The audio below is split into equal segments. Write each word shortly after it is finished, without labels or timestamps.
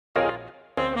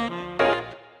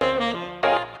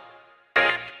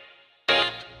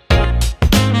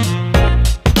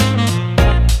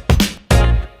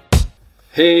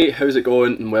Hey, how's it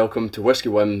going? And welcome to Whisky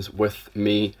Wins with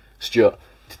me, Stuart.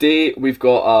 Today we've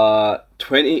got a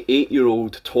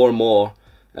 28-year-old Tormore,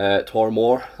 that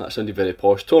sounded very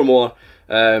posh, Tormore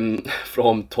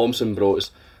from Thompson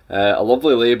Bros. A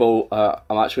lovely label.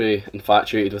 I'm actually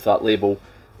infatuated with that label.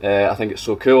 I think it's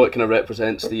so cool. It kind of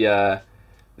represents the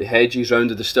hedges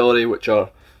round the distillery, which are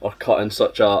cut in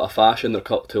such a fashion. They're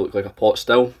cut to look like a pot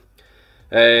still.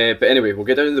 But anyway, we'll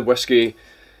get down to the whiskey.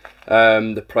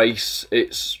 The price,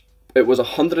 it was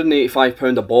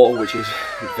 £185 a bottle, which is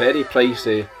very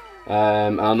pricey. I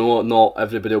know not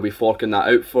everybody will be forking that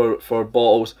out for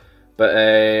bottles, but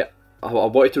I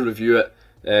wanted to review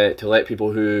it to let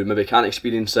people who maybe can't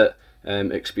experience it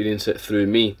through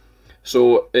me.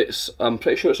 So I'm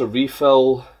pretty sure it's a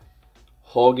refill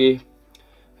hoggy.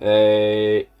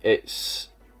 It's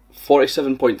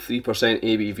 47.3%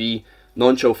 ABV,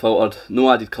 non-chill filtered,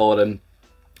 no added colouring.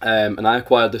 And I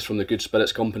acquired this from the Good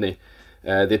Spirits company.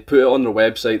 They put it on their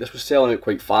website. This was selling out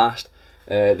quite fast.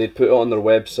 They'd put it on their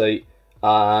website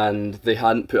and they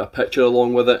hadn't put a picture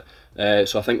along with it.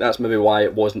 So I think that's maybe why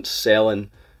it wasn't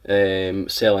selling out,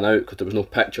 because there was no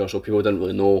picture, so people didn't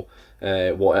really know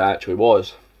what it actually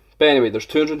was. But anyway, there's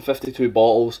 252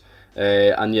 bottles,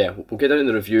 and yeah, we'll get down in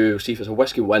the review, see if it's a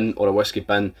Whisky Win or a Whisky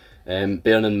Bin,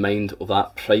 bearing in mind of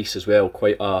that price as well,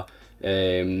 quite a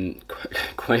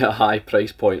high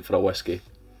price point for a whiskey.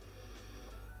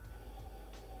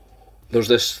 There's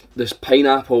this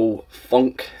pineapple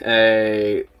funk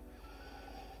on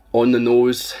the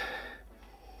nose,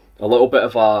 a little bit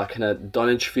of a kind of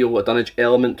dunnage feel, a dunnage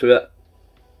element to it.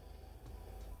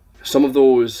 Some of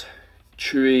those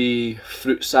chewy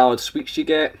fruit salad sweets you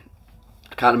get,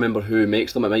 I can't remember who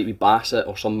makes them, it might be Bassett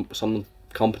or some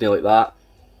company like that.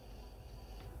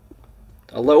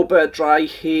 A little bit of dry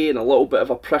hay and a little bit of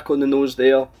a prick on the nose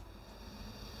there.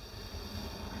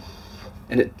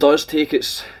 And it does take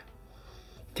its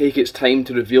time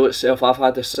to reveal itself. I've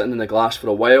had this sitting in the glass for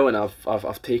a while, and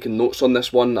I've taken notes on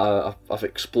this one. I've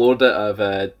explored it.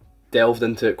 I've delved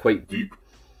into it quite deep.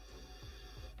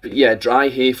 But yeah, dry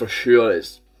hay for sure.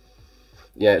 It's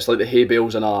like the hay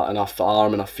bales in a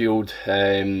farm, in a field.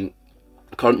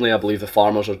 Currently, I believe the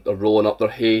farmers are rolling up their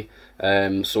hay,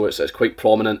 so it's quite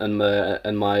prominent in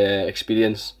my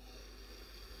experience,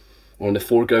 or in the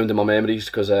foreground in my memories,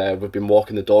 because we've been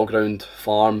walking the dog round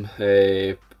farm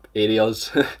areas,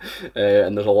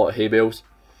 and there's a lot of hay bales.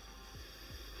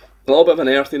 A little bit of an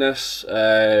earthiness,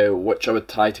 which I would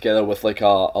tie together with like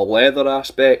a leather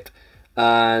aspect,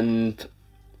 and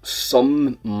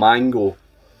some mango.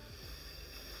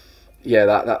 Yeah,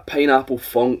 that pineapple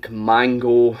funk,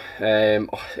 mango,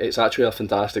 it's actually a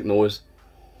fantastic nose.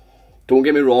 Don't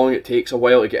get me wrong, it takes a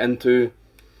while to get into.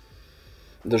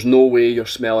 There's no way you're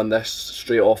smelling this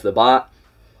straight off the bat.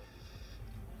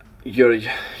 You're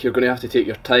going to have to take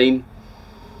your time.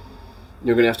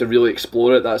 You're going to have to really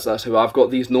explore it. That's how I've got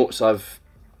these notes. I've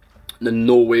in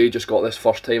no way just got this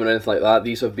first time or anything like that.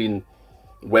 These have been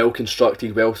well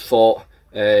constructed, well thought.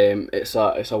 It's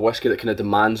a whiskey that kind of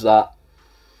demands that.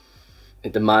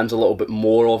 It demands a little bit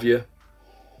more of you.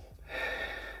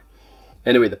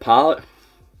 Anyway, the palate.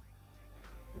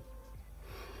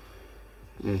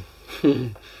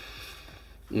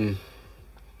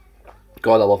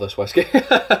 God, I love this whiskey.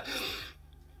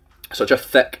 Such a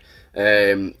thick,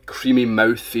 creamy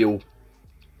mouthfeel.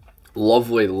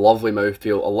 Lovely, lovely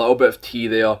mouthfeel. A little bit of tea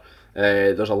there.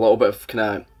 There's a little bit of kind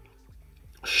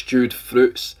of stewed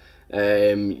fruits.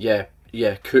 Yeah,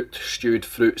 cooked stewed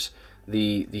fruits.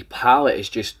 The palate is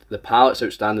just, the palate's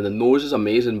outstanding. The nose is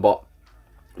amazing, but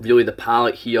really the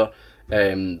palate here,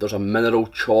 there's a mineral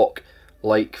chalk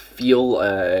like feel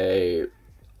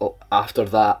after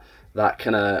that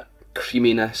kind of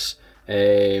creaminess,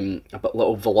 a bit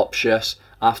little voluptuous.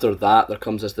 After that there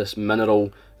comes this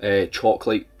mineral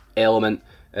chocolate element,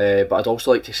 but I'd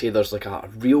also like to say there's like a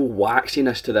real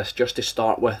waxiness to this just to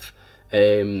start with.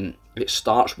 It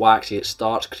starts waxy, it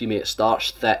starts creamy, it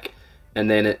starts thick, and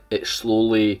then it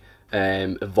slowly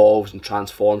evolves and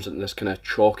transforms into this kind of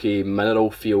chalky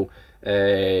mineral feel,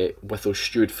 with those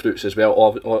stewed fruits as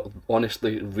well.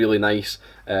 Honestly, really nice.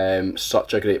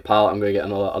 Such a great palate. I'm going to get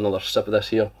another sip of this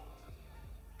here.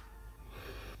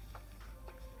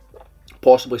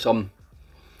 Possibly some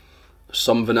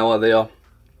vanilla there.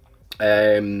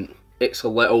 It's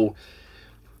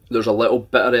there's a little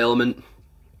bitter element.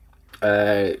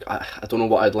 I don't know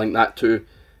what I'd link that to.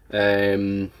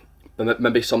 But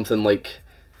maybe something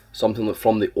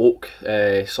from the oak,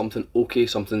 something oaky,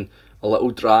 something a little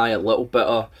dry, a little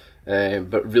bitter,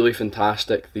 but really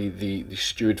fantastic. The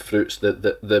stewed fruits,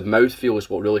 the mouthfeel is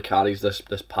what really carries this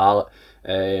palate,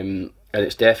 and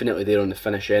it's definitely there on the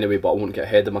finish anyway. But I won't get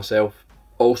ahead of myself.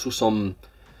 Also some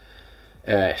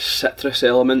citrus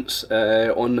elements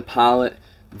on the palate.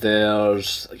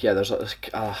 There's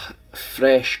a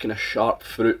fresh kind of sharp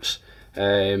fruits.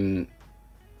 Although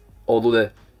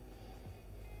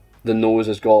the nose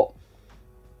has got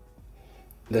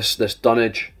this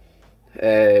dunnage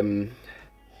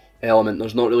element,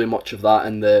 there's not really much of that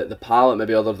in the palate,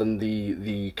 maybe other than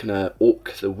the kind of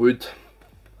oak, the wood.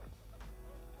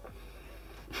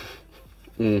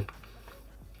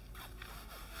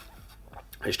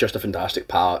 It's just a fantastic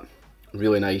palate,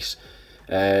 really nice.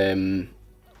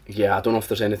 Yeah, I don't know if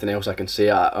there's anything else I can say.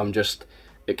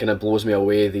 It kind of blows me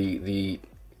away, the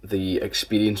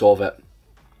experience of it.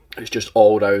 It's just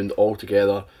all round, all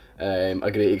together,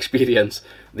 a great experience.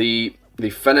 The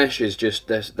finish is just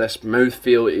this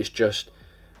mouthfeel.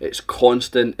 It's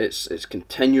constant. It's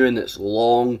continuing. It's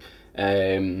long.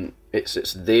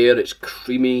 It's there. It's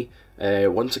creamy.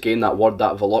 Once again, that word,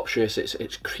 that voluptuous.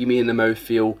 It's creamy in the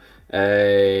mouthfeel.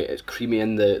 It's creamy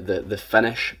in the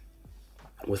finish,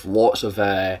 with lots of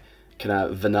kind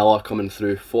of vanilla coming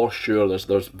through for sure.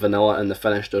 There's vanilla in the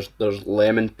finish. There's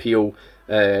lemon peel.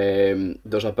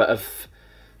 There's a bit of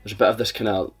this kind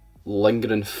of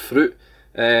lingering fruit,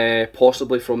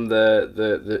 possibly from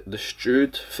the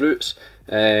stewed fruits.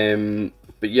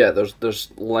 But yeah,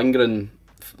 there's lingering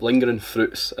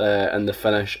fruits in the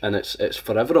finish, and it's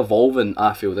forever evolving.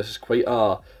 I feel this is quite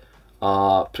a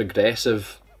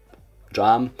progressive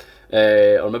dram,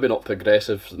 or maybe not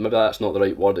progressive. Maybe that's not the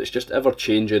right word. It's just ever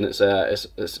changing.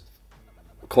 It's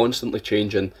constantly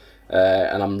changing,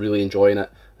 and I'm really enjoying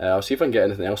it. I'll see if I can get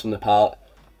anything else on the palate.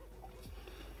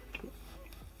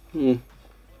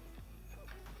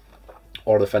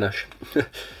 Or the finish.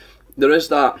 There is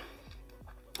that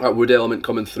wood element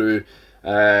coming through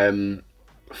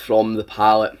from the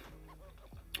palate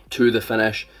to the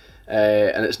finish,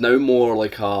 and it's now more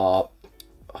like a,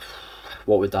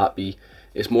 what would that be?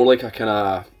 It's more like a kind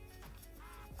of,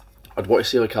 I'd want to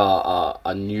say like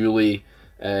a newly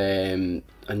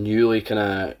kind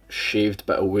of shaved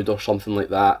bit of wood or something like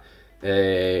that.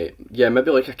 Yeah,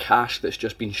 maybe like a cask that's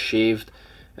just been shaved,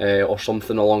 or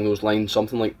something along those lines.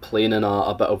 Something like planing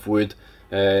a bit of wood.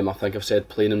 I think I've said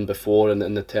planing before in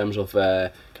the terms of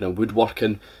kind of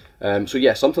woodworking. So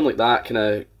yeah, something like that, kind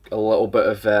of a little bit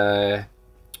of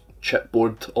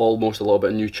chipboard, almost a little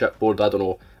bit of new chipboard, I don't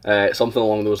know, something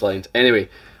along those lines. Anyway,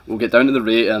 we'll get down to the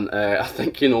rate, and I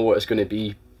think you know what it's going to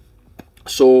be.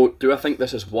 So, do I think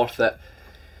this is worth it?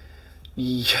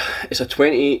 Yeah, it's a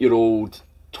 28-year-old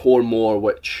Tormore,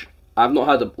 which I've not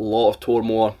had a lot of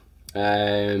Tormore.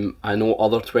 I know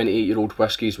other 28-year-old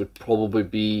whiskies would probably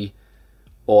be,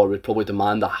 or would probably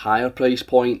demand a higher price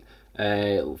point.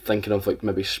 Thinking of like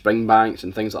maybe Springbanks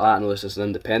and things like that. I know this is an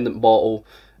independent bottle,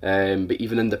 but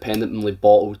even independently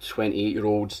bottled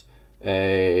 28-year-olds,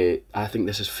 I think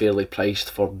this is fairly priced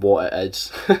for what it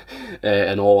is.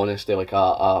 In all honesty, like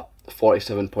a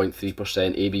 47.3%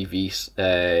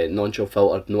 ABV, non-chill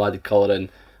filtered, no added colouring,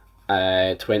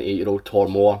 28-year-old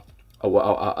Tormore,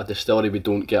 a distillery we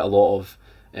don't get a lot of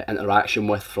interaction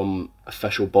with from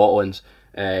official bottlings.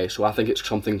 So I think it's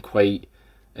something quite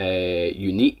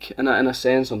unique in a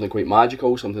sense, something quite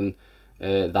magical, something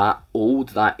that old,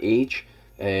 that age,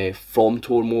 from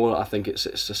Tormore. I think it's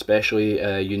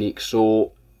especially unique,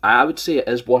 so I would say it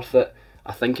is worth it.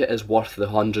 I think it is worth the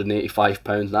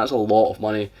 £185. That's a lot of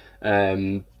money,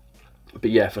 but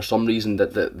yeah, for some reason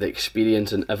that the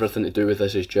experience and everything to do with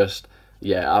this is just,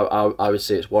 yeah, I would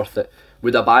say it's worth it.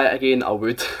 Would I buy it again? I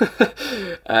would.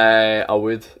 I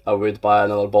would buy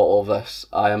another bottle of this.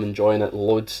 I am enjoying it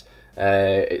loads.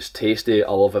 It's tasty.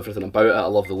 I love everything about it. I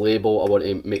love the label. I want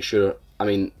to make sure, I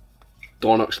mean,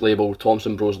 Dornock's label,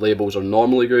 Thompson Bros labels are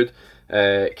normally good.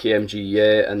 KMG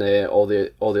Yeah, and all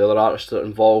the other artists that are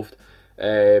involved.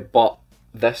 But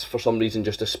this, for some reason,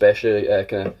 just especially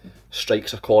kind of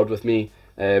strikes a chord with me,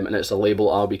 and it's a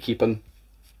label I'll be keeping.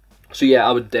 So yeah,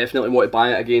 I would definitely want to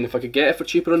buy it again. If I could get it for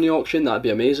cheaper on the auction, that'd be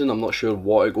amazing. I'm not sure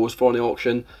what it goes for on the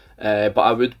auction, but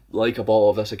I would like a bottle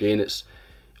of this again. It's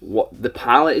the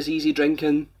palate is easy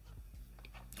drinking,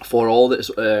 for all that's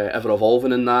ever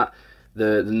evolving in that.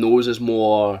 The nose is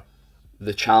more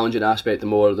the challenging aspect, the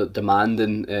more the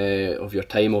demanding of your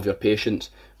time, of your patience.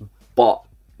 But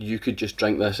you could just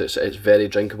drink this. It's very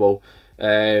drinkable.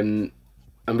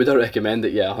 And would I recommend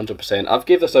it? Yeah, 100%. I've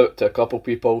gave this out to a couple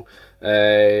people.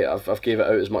 I've gave it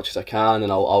out as much as I can,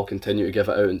 and I'll continue to give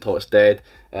it out until it's dead.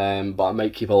 But I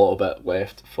might keep a little bit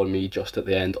left for me just at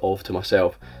the end of to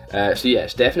myself. So yeah,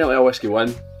 it's definitely a Whisky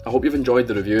Win. I hope you've enjoyed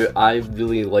the review. I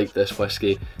really like this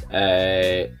whisky.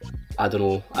 I don't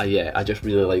know, yeah, I just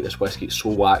really like this whiskey. It's so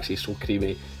waxy, so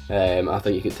creamy. I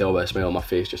think you can tell by the smell on my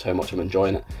face just how much I'm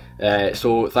enjoying it.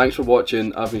 So thanks for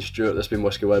watching. I've been Stuart, this has been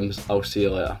Whisky Wins. I'll see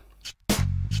you later.